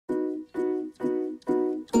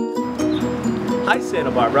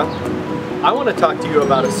Santa Barbara. I want to talk to you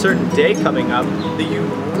about a certain day coming up that you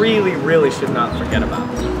really should not forget about.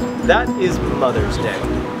 That is Mother's Day.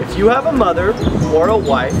 If you have a mother or a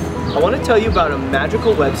wife, I want to tell you about a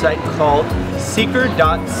magical website called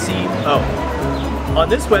seeker.co. On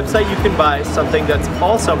this website you can buy something that's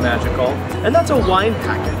also magical, and that's a wine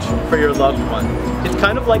package for your loved one. It's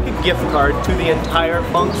kind of like a gift card to the entire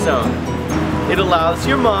Funk Zone. It allows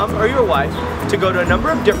your mom or your wife to go to a number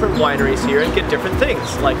of different wineries here and get different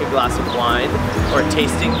things, like a glass of wine, or a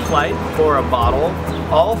tasting flight, or a bottle,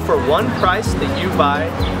 all for one price that you buy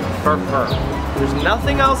for her. There's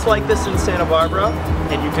nothing else like this in Santa Barbara,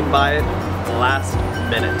 and you can buy it last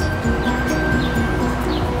minute.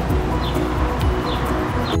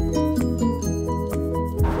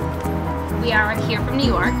 We are here from New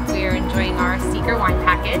York. We're enjoying our Seeker wine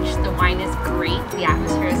package. The wine is great, the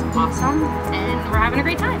atmosphere is awesome, and we're having a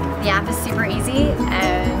great time. The app is super easy,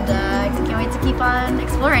 and I can't wait to keep on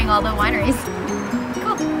exploring all the wineries.